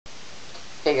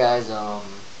Hey guys,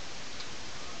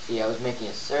 see, I was making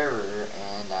a server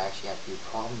and I actually had a few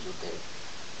problems with it.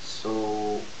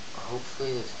 So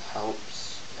hopefully this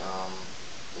helps.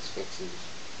 This fix is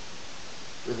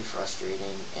really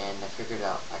frustrating, and I figured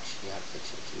out actually how to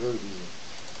fix it. It's really easy.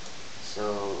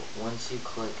 So once you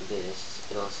click this,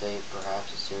 it'll say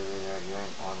perhaps the server that you're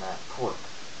in on that port.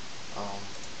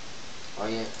 All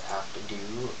you have to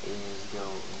do is go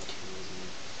into the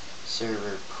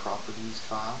server properties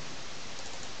file.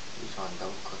 You just want to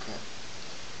double click it.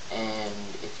 And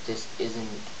if this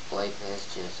isn't like this,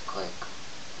 just click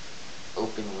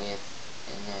open with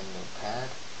and then notepad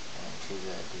and choose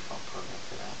a default program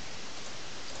for that.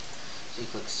 So you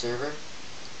click server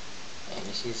and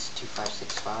you see this is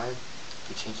 2565.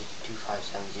 You change it to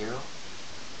 2570.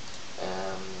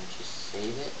 Just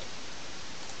save it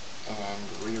and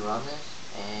rerun this,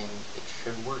 and it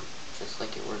should work just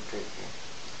like it worked right here.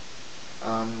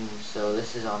 So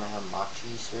this is on a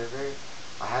hamachi server.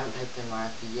 I haven't typed in my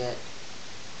IP yet,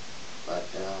 but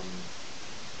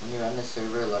when you're on the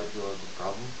server, a lot of people have the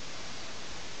problem.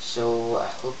 So I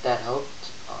hope that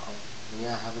helped.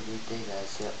 Yeah, have a great day,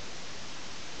 guys. Yep.